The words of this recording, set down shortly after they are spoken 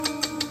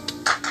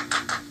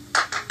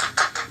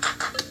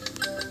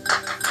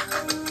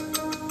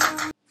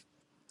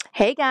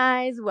Hey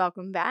guys,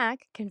 welcome back.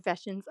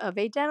 Confessions of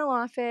a Dental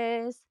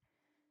Office.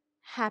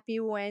 Happy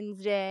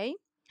Wednesday.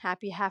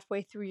 Happy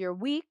halfway through your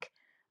week.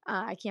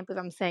 I can't believe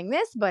I'm saying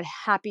this, but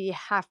happy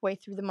halfway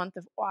through the month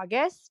of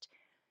August.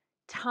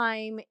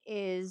 Time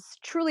is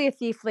truly a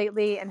thief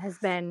lately and has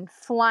been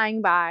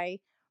flying by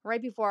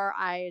right before our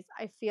eyes.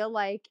 I feel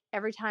like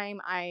every time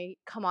I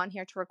come on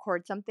here to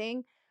record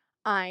something,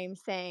 I'm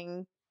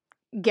saying,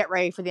 get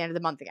ready for the end of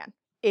the month again.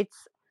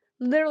 It's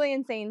literally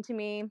insane to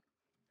me.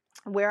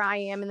 Where I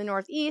am in the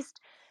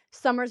Northeast,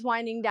 summer's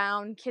winding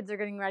down. Kids are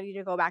getting ready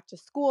to go back to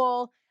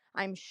school.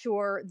 I'm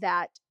sure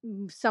that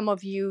some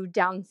of you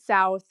down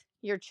south,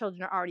 your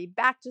children are already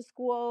back to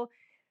school.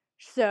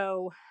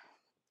 So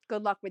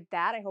good luck with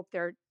that. I hope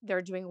they're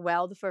doing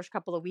well the first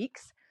couple of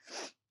weeks.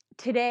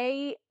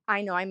 Today,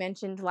 I know I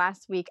mentioned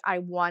last week I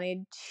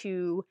wanted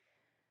to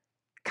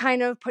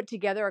kind of put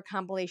together a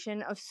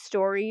compilation of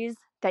stories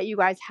that you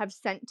guys have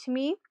sent to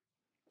me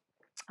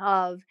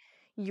of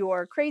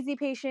your crazy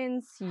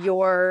patients,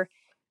 your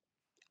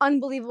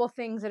unbelievable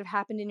things that have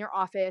happened in your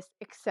office,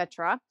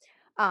 etc.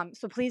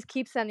 So please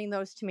keep sending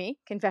those to me,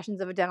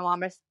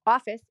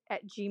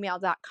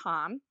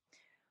 confessionsofadentaloffice@gmail.com.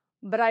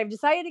 But I've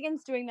decided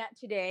against doing that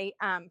today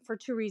for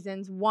two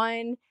reasons.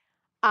 One,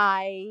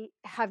 I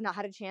have not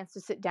had a chance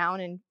to sit down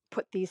and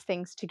put these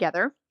things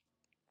together.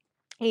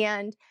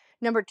 And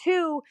number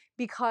two,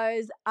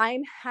 because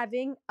I'm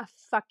having a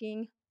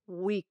fucking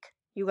week,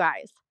 you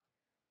guys.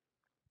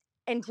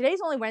 And today's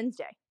only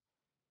Wednesday,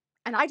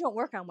 and I don't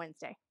work on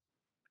Wednesday.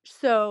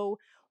 So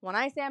when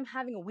I say I'm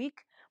having a week,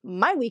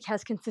 my week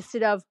has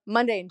consisted of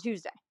Monday and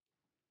Tuesday.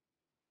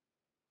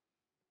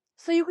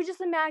 So you could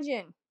just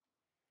imagine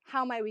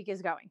how my week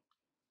is going.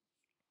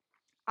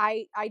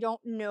 I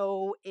don't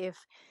know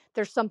if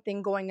there's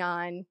something going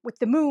on with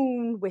the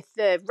moon, with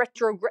the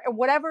retrograde,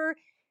 whatever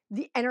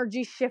the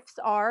energy shifts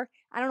are.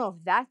 I don't know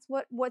if that's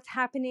what's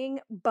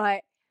happening,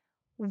 but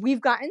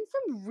we've gotten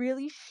some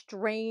really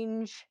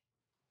strange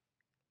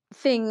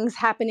things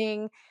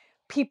happening.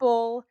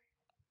 People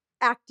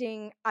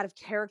acting out of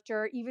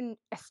character, even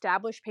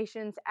established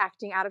patients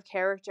acting out of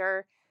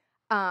character.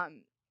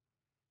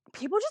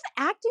 People just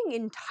acting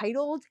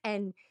entitled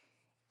and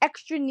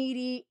extra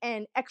needy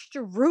and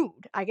extra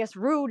rude. I guess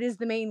rude is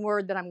the main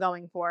word that I'm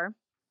going for.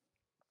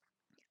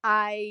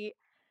 I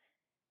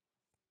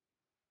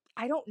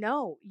don't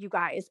know, you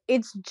guys.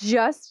 It's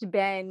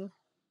been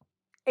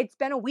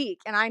a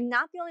week, and I'm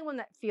not the only one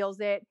that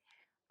feels it.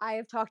 I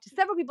have talked to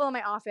several people in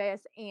my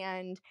office,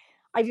 and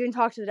I've even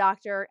talked to the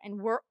doctor, and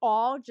we're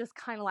all just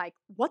kind of like,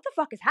 what the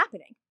fuck is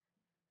happening?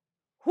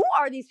 Who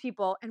are these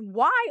people, and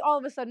why all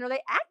of a sudden are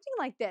they acting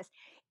like this?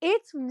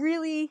 It's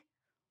really,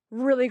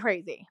 really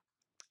crazy.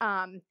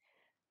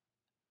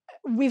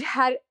 We've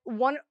had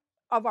one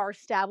of our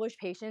established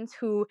patients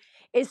who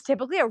is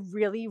typically a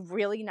really,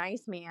 really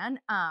nice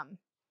man,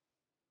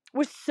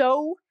 was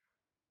so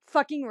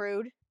fucking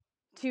rude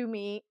to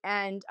me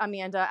and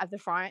Amanda at the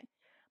front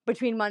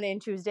between Monday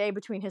and Tuesday,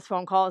 between his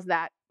phone calls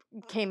that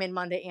came in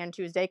Monday and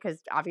Tuesday, because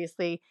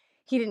obviously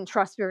he didn't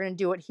trust we were going to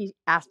do what he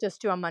asked us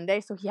to on Monday,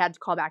 so he had to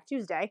call back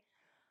Tuesday.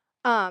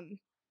 The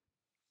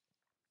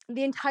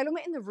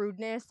entitlement and the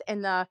rudeness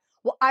and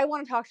well, I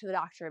want to talk to the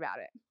doctor about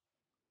it.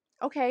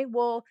 Okay,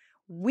 well,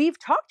 we've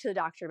talked to the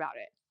doctor about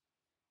it.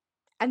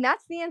 And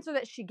that's the answer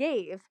that she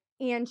gave.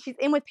 And she's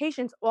in with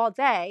patients all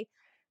day.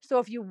 So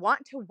if you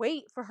want to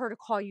wait for her to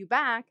call you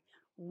back,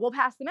 we'll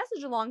pass the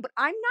message along. But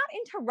I'm not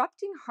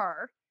interrupting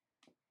her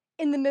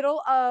in the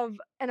middle of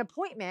an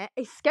appointment,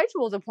 a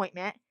scheduled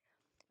appointment,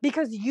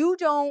 because you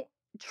don't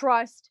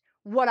trust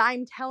what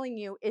I'm telling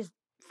you is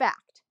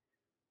fact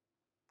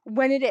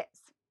when it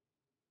is.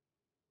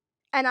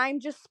 And I'm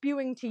just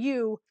spewing to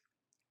you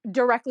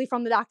directly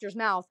from the doctor's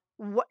mouth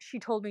what she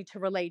told me to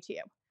relay to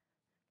you.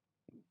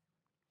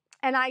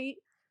 And I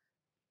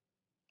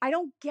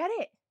don't get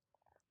it.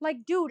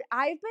 Like, dude,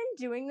 I've been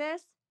doing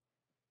this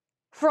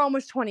for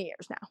almost 20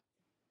 years now.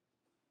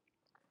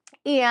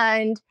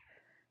 And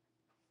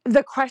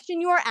the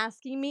question you are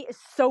asking me is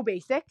so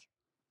basic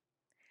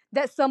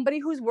that somebody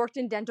who's worked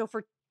in dental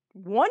for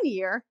 1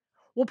 year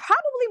will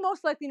probably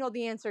most likely know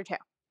the answer to.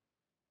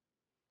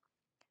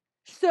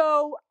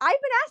 So I've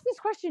been asked this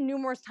question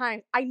numerous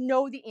times. I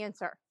know the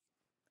answer.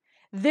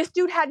 This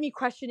dude had me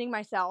questioning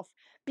myself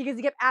because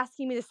he kept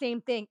asking me the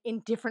same thing in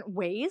different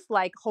ways,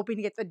 like hoping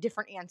to get a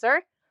different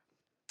answer.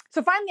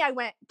 So finally I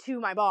went to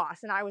my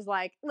boss and I was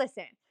like,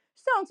 listen,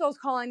 so-and-so's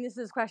calling, this is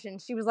his question.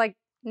 She was like,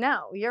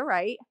 no, you're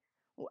right.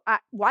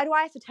 Why do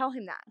I have to tell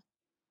him that?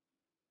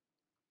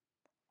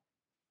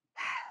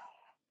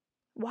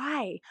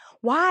 Why?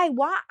 I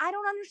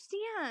don't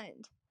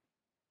understand.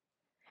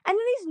 And then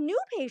these new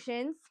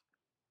patients,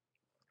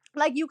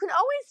 like, you can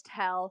always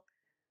tell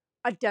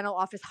a dental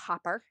office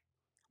hopper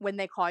when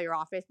they call your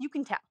office. You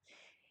can tell.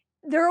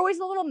 They're always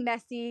a little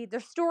messy.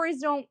 Their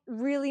stories don't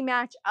really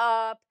match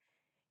up.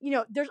 You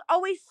know, there's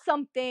always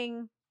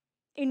something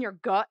in your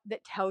gut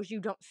that tells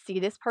you don't see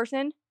this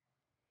person.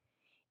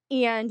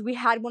 And we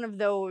had one of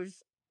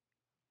those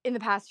in the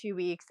past few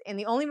weeks. And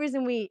the only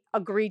reason we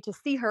agreed to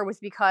see her was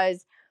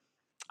because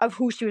of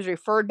who she was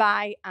referred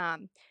by.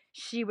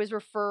 She was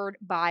referred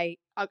by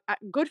a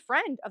good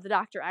friend of the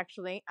doctor,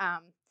 actually.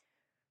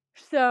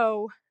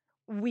 So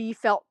we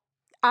felt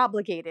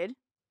obligated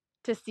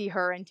to see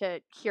her and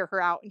to hear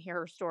her out and hear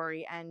her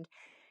story. And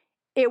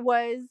it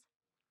was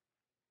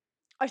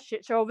a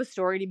shit show of a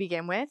story to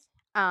begin with.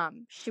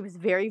 She was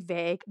very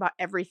vague about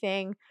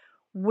everything,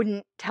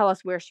 wouldn't tell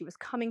us where she was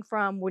coming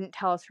from, wouldn't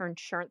tell us her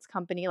insurance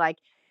company, like,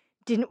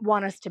 didn't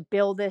want us to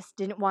bill this,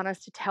 didn't want us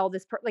to tell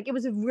this like, it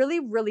was really,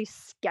 really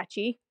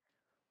sketchy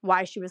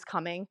why she was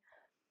coming.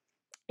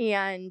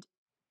 And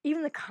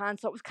even the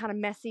consult was kind of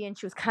messy and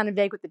she was kind of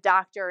vague with the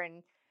doctor.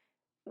 And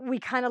we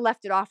kind of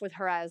left it off with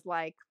her as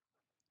like,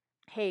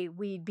 hey,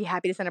 we'd be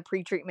happy to send a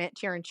pre-treatment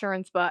to your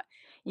insurance, but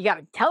you got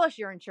to tell us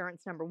your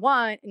insurance, number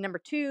one. And number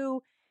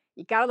two,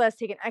 you got to let us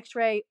take an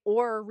x-ray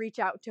or reach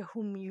out to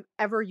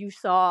whomever you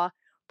saw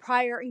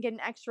prior and get an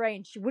x-ray.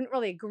 And she wouldn't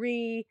really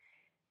agree.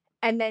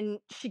 And then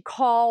she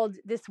called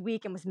this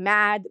week and was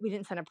mad that we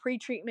didn't send a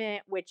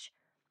pre-treatment, which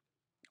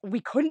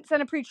we couldn't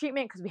send a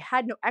pre-treatment because we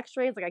had no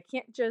x-rays. Like, I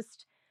can't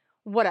just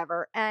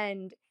whatever.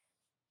 And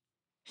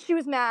she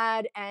was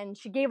mad and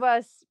she gave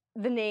us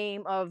the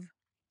name of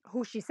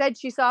who she said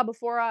she saw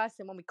before us.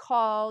 And when we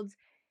called,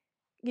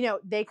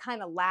 they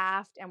kind of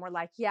laughed and were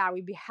like, yeah,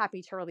 we'd be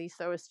happy to release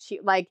those.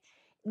 Like,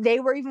 they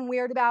were even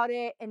weird about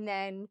it. And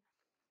then,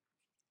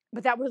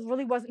 but that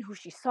really wasn't who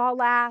she saw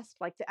last.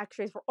 Like, the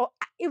x-rays were,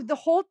 the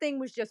whole thing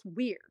was just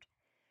weird.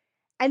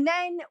 And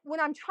then when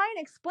I'm trying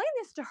to explain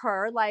this to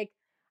her, like,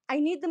 I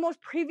need the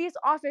most previous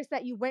office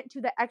that you went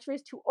to. The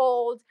x-ray's too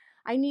old.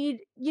 I need,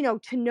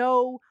 to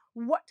know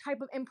what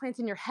type of implants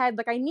in your head.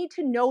 Like, I need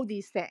to know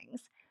these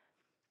things.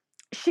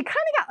 She kind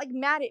of got like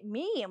mad at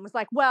me and was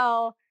like,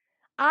 well,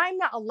 I'm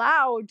not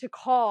allowed to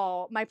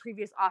call my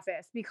previous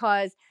office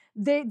because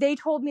they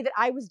told me that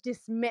I was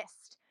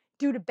dismissed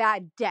due to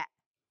bad debt.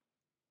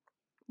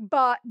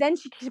 But then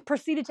she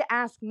proceeded to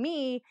ask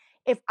me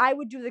if I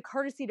would do the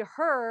courtesy to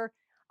her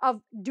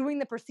of doing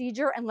the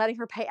procedure and letting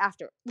her pay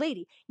after.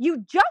 Lady, you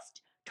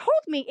just told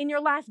me in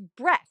your last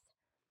breath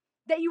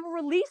that you were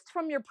released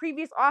from your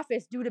previous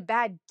office due to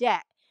bad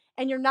debt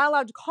and you're not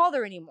allowed to call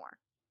there anymore.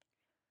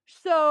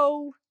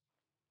 So,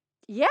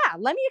 yeah,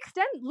 let me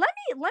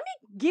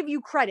give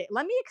you credit.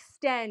 Let me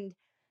extend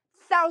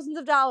thousands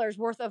of dollars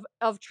worth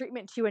of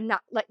treatment to you and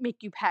not make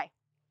you pay.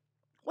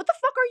 What the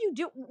fuck are you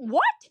doing?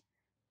 What?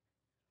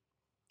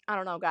 I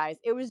don't know, guys.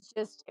 It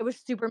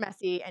was super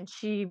messy, and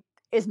she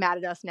is mad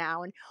at us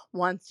now and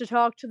wants to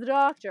talk to the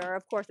doctor.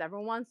 Of course,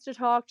 everyone wants to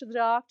talk to the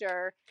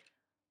doctor.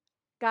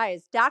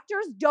 Guys,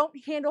 doctors don't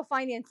handle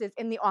finances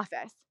in the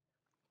office.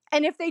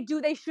 And if they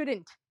do, they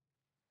shouldn't.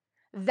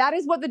 That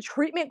is what the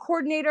treatment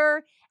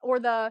coordinator or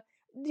the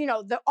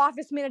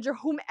office manager,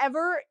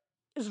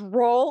 whomever's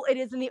role it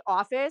is in the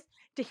office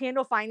to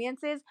handle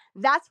finances,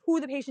 that's who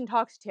the patient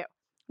talks to.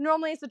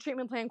 Normally, it's the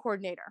treatment plan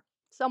coordinator,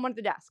 someone at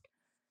the desk.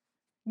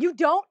 You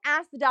don't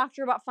ask the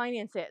doctor about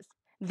finances.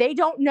 They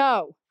don't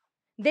know.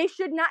 They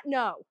should not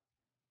know.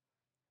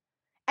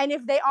 And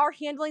if they are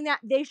handling that,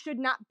 they should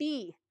not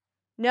be.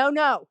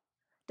 No.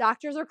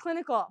 Doctors are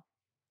clinical.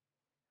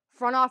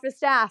 Front office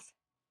staff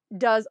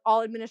does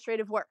all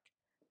administrative work.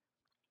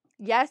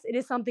 Yes, it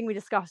is something we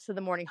discussed in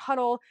the morning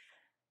huddle.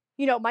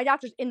 My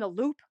doctor's in the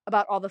loop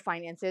about all the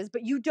finances,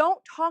 but you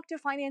don't talk to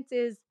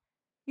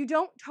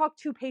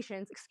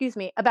patients,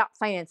 about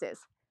finances.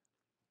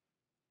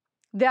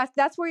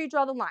 That's where you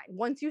draw the line.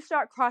 Once you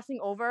start crossing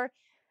over,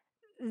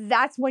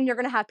 that's when you're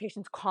going to have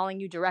patients calling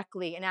you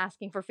directly and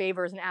asking for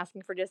favors and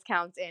asking for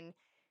discounts. And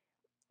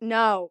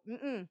no,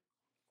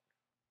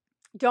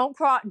 don't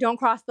cross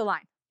the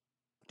line.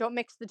 Don't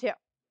mix the two.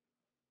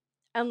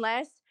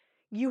 Unless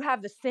you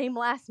have the same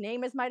last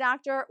name as my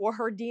doctor or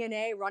her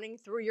DNA running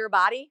through your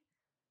body,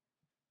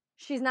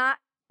 she's not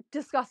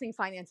discussing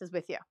finances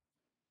with you.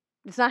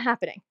 It's not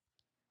happening.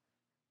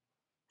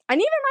 And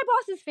even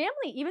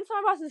some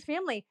of my boss's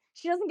family,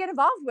 she doesn't get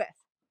involved with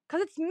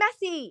because it's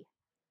messy.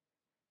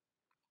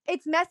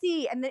 It's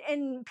messy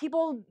and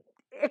people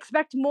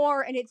expect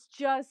more, and it's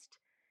just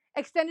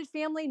extended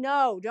family.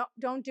 No,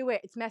 don't do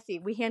it. It's messy.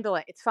 We handle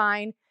it. It's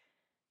fine.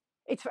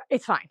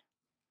 It's fine.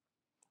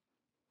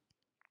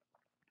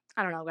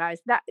 I don't know, guys.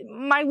 That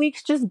my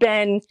week's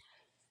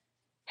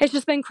it's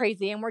just been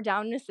crazy, and we're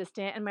down an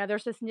assistant, and my other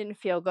assistant didn't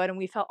feel good, and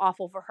we felt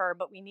awful for her,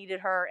 but we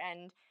needed her,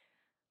 and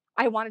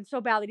I wanted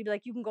so badly to be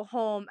like, you can go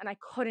home, and I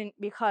couldn't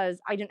because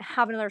I didn't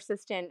have another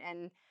assistant,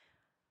 and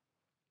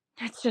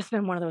it's just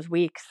been one of those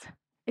weeks.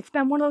 It's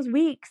been one of those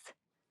weeks.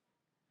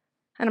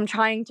 And I'm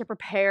trying to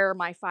prepare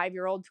my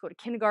 5-year-old to go to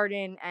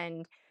kindergarten,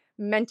 and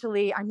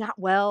mentally I'm not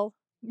well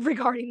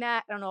regarding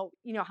that. I don't know,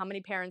 how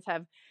many parents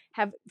have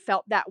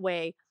felt that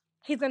way.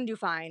 He's going to do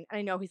fine. And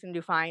I know he's going to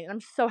do fine. And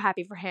I'm so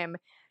happy for him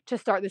to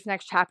start this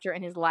next chapter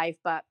in his life.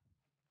 But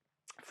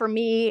for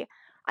me,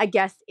 I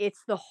guess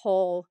it's the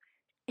whole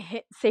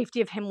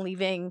safety of him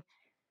leaving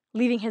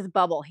his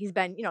bubble. He's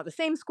been, the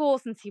same school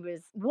since he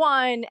was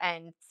 1,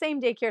 and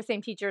same daycare,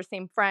 same teachers,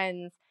 same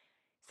friends,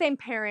 same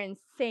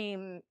parents,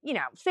 same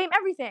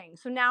everything.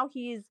 So now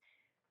he's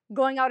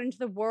going out into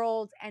the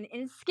world, and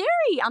it's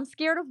scary. I'm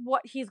scared of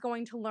what he's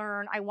going to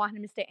learn. I want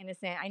him to stay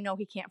innocent. I know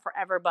he can't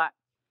forever, but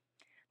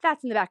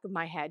that's in the back of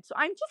my head. So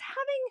I'm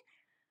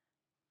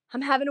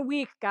having a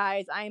week,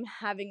 guys. I'm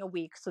having a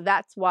week. So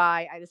that's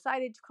why I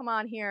decided to come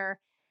on here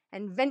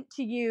and vent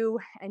to you.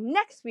 And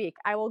next week,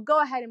 I will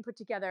go ahead and put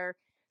together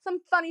some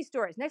funny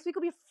stories. Next week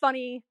will be a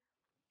funny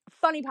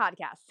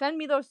podcast. Send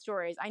me those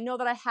stories. I know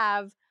that I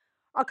have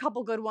a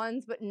couple good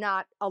ones, but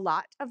not a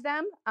lot of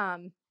them. I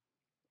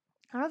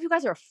don't know if you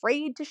guys are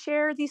afraid to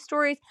share these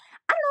stories.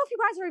 I don't know if you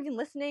guys are even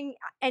listening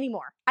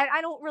anymore. I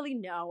don't really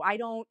know.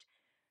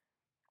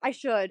 I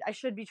should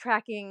be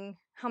tracking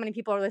how many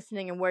people are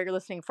listening and where you're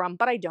listening from,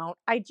 but I don't.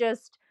 I'm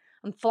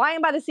flying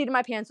by the seat of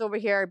my pants over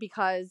here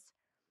because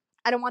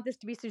I don't want this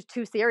to be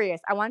too serious.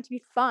 I want it to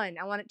be fun.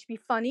 I want it to be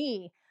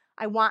funny.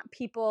 I want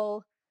it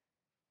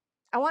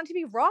to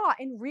be raw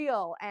and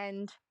real,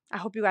 and I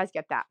hope you guys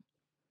get that.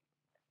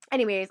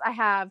 Anyways, I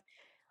have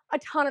a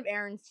ton of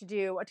errands to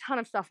do, a ton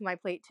of stuff on my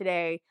plate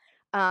today.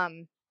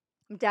 I'm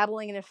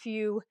dabbling in a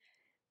few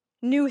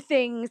new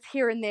things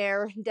here and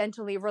there,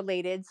 dentally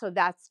related, so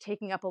that's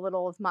taking up a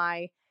little of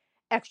my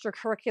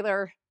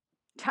extracurricular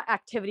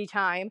activity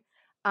time.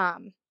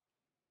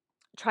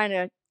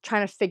 Trying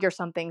to figure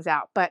some things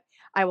out, but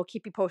I will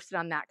keep you posted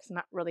on that because I'm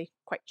not really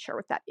quite sure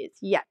what that is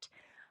yet.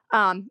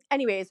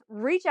 Anyways,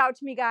 reach out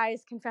to me,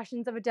 guys.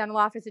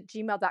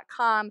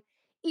 confessionsofadentaloffice@gmail.com.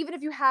 Even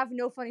if you have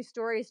no funny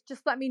stories,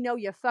 just let me know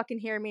you fucking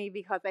hear me,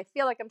 because I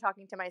feel like I'm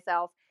talking to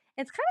myself.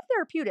 And it's kind of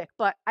therapeutic,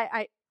 but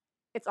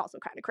it's also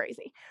kind of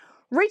crazy.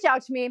 Reach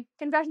out to me,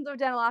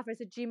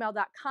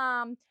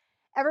 confessionsofadentaloffice@gmail.com.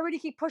 Everybody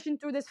keep pushing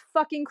through this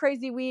fucking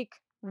crazy week.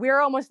 We're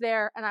almost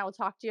there, and I will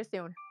talk to you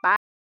soon. Bye.